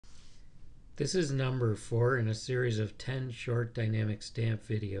This is number 4 in a series of 10 short dynamic stamp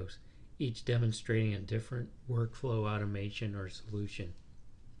videos, each demonstrating a different workflow automation or solution.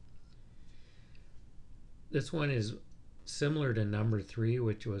 This one is similar to number 3,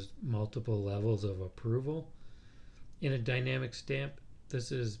 which was multiple levels of approval. In a dynamic stamp,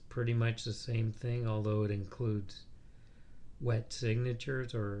 this is pretty much the same thing, although it includes wet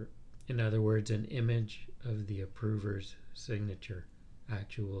signatures, or in other words, an image of the approver's signature,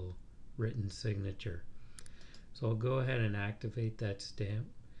 actual written signature. So I'll go ahead and activate that stamp,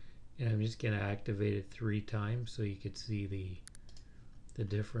 and I'm just going to activate it 3 times so you could see the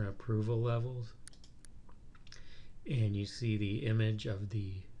different approval levels, and you see the image of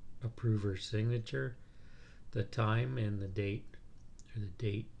the approver's signature, the time and the date, or the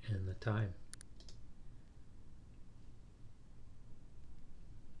date and the time.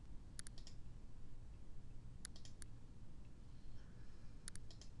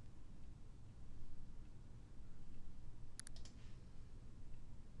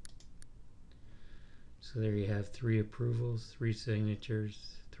 So there you have 3 approvals, 3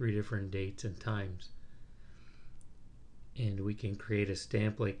 signatures, 3 different dates and times. And we can create a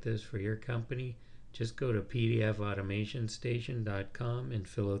stamp like this for your company. Just go to pdfautomationstation.com and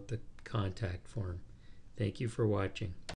fill out the contact form. Thank you for watching.